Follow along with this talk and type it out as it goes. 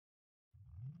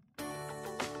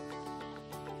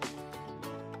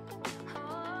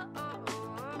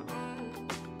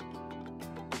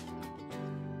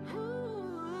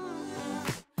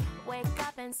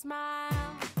and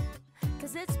smile,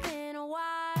 'cause it's been a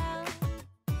while.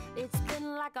 It's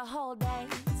been like a whole day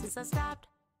since I stopped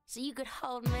so you could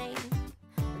hold me.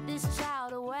 This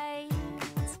child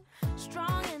awaits,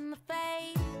 strong in the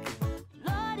faith.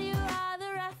 Lord, you are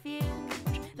the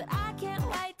refuge that I can't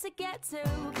wait to get to,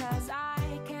 'cause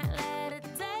I can't let a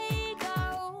day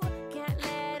go, can't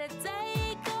let a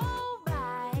day go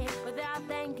by without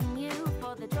thanking you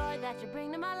for the joy that you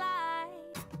bring to my life.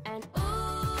 And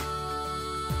ooh,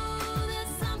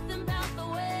 there's something about the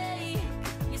way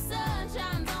your sun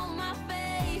shines on my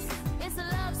face. It's a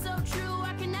love so true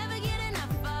I can never get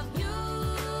enough of you.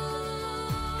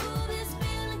 This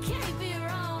feeling can't be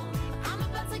wrong. I'm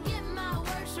about to get my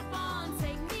worship on.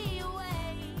 Take me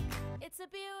away. It's a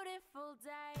beautiful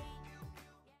day.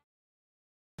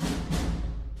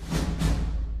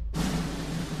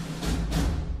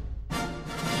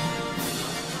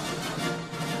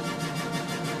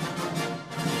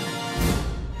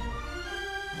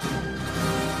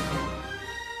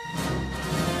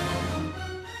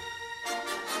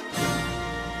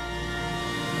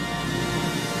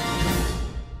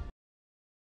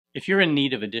 If you're in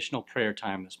need of additional prayer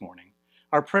time this morning,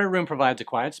 our prayer room provides a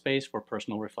quiet space for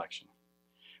personal reflection.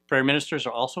 Prayer ministers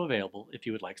are also available if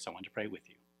you would like someone to pray with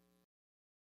you.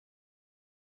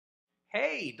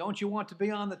 Hey, don't you want to be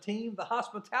on the team? The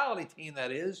hospitality team, that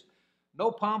is.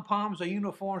 No pom-poms or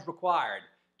uniforms required.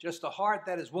 Just a heart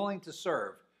that is willing to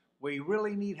serve. We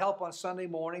really need help on Sunday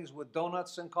mornings with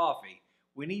donuts and coffee.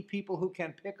 We need people who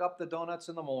can pick up the donuts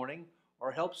in the morning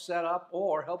or help set up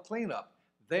or help clean up.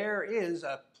 There is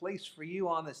a place for you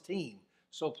on this team.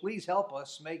 So please help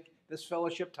us make this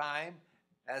fellowship time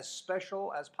as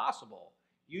special as possible.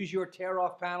 Use your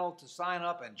tear-off panel to sign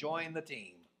up and join the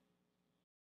team.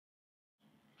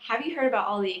 Have you heard about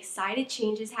all the exciting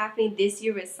changes happening this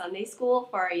year with Sunday school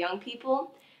for our young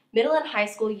people? Middle and high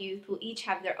school youth will each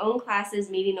have their own classes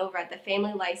meeting over at the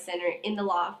Family Life Center in the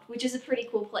loft, which is a pretty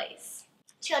cool place.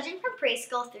 Children from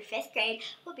preschool through 5th grade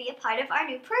will be a part of our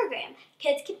new program,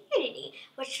 Kids Community,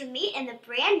 which will meet in the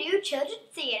brand new Children's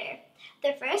Theater.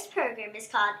 The first program is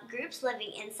called Groups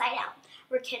Living Inside Out,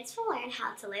 where kids will learn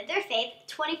how to live their faith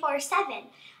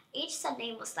 24/7. Each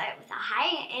Sunday will start with a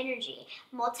high energy,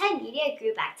 multimedia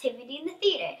group activity in the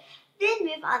theater, then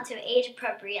move on to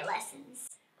age-appropriate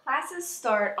lessons. Classes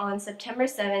start on September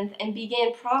 7th and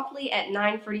begin promptly at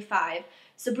 9:45.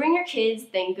 So bring your kids,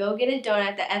 then go get a donut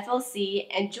at the FLC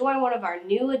and join one of our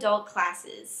new adult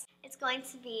classes. It's going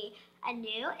to be a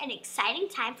new and exciting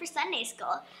time for Sunday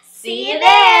school. See you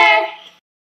there!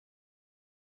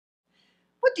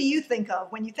 What do you think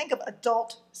of when you think of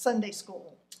adult Sunday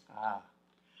school?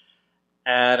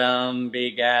 Adam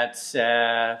begat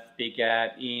Seth,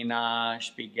 begat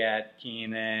Enosh, begat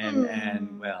Kenan,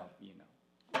 and, well, you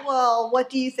know. Well, what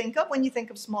do you think of when you think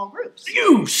of small groups?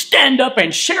 You stand up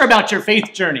and share about your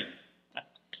faith journey.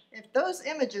 If those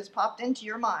images popped into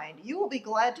your mind, you will be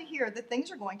glad to hear that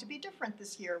things are going to be different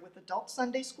this year with adult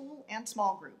Sunday school and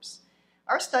small groups.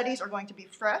 Our studies are going to be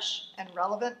fresh and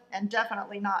relevant and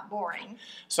definitely not boring.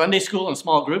 Sunday school and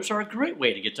small groups are a great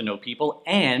way to get to know people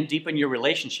and deepen your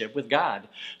relationship with God.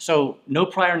 So no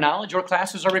prior knowledge or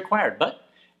classes are required, but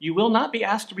you will not be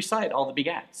asked to recite all the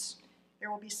begats. There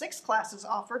will be 6 classes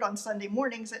offered on Sunday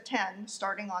mornings at 10,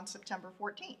 starting on September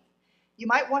 14th. You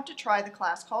might want to try the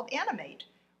class called Animate,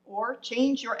 or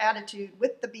Change Your Attitude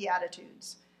with the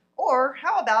Beatitudes. Or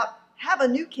how about Have a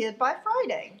New Kid by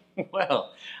Friday?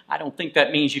 Well, I don't think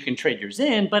that means you can trade yours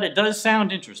in, but it does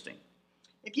sound interesting.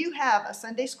 If you have a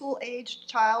Sunday school-aged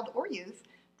child or youth,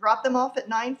 drop them off at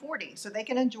 9:40 so they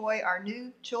can enjoy our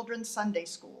new Children's Sunday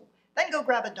School. Then go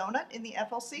grab a donut in the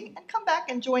FLC and come back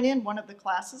and join in one of the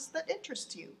classes that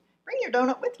interests you. Bring your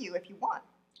donut with you if you want.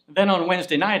 Then on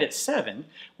Wednesday night at 7,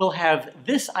 we'll have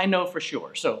This I Know For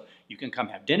Sure. So you can come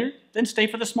have dinner, then stay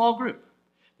for the small group.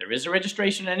 There is a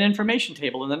registration and information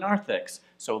table in the narthex,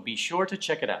 so be sure to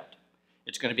check it out.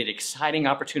 It's going to be an exciting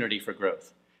opportunity for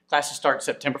growth. Classes start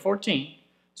September 14,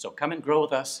 so come and grow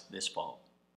with us this fall.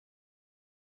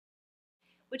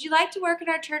 Would you like to work at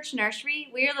our church nursery?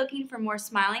 We are looking for more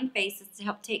smiling faces to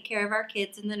help take care of our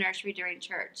kids in the nursery during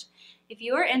church. If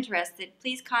you are interested,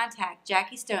 please contact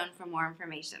Jackie Stone for more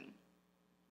information.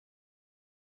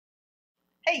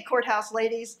 Hey, Courthouse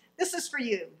ladies, this is for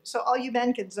you, so all you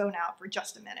men can zone out for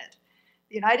just a minute.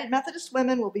 The United Methodist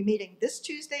Women will be meeting this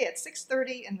Tuesday at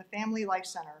 6:30 in the Family Life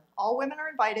Center. All women are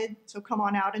invited, so come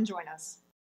on out and join us.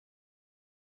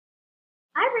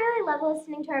 I really love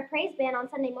listening to our praise band on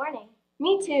Sunday morning.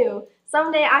 Me too.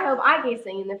 Someday I hope I can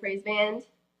sing in the praise band.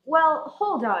 Well,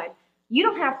 hold on. You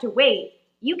don't have to wait.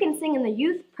 You can sing in the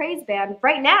youth praise band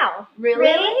right now.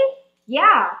 Really?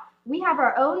 Yeah. we have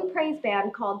our own praise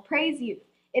band called Praise Youth.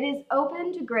 It is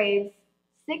open to grades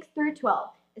 6 through 12,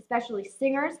 especially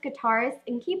singers, guitarists,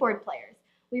 and keyboard players.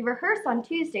 We rehearse on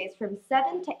Tuesdays from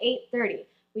 7 to 8:30.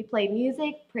 We play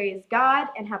music, praise God,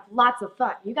 and have lots of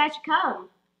fun. You guys should come.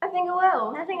 I think I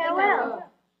will. I think I will.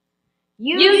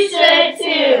 You should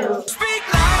too.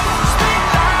 Speak life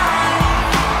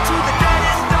to the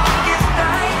deadest, darkest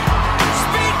night.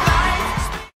 Speak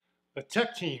life. The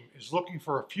tech team is looking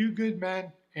for a few good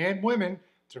men and women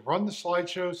to run the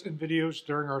slideshows and videos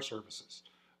during our services.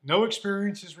 No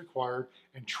experience is required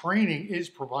and training is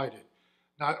provided.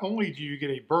 Not only do you get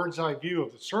a bird's eye view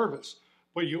of the service,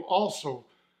 but you also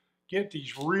get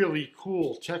these really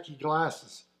cool techie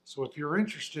glasses. So if you're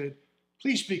interested,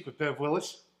 please speak with Bev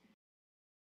Willis.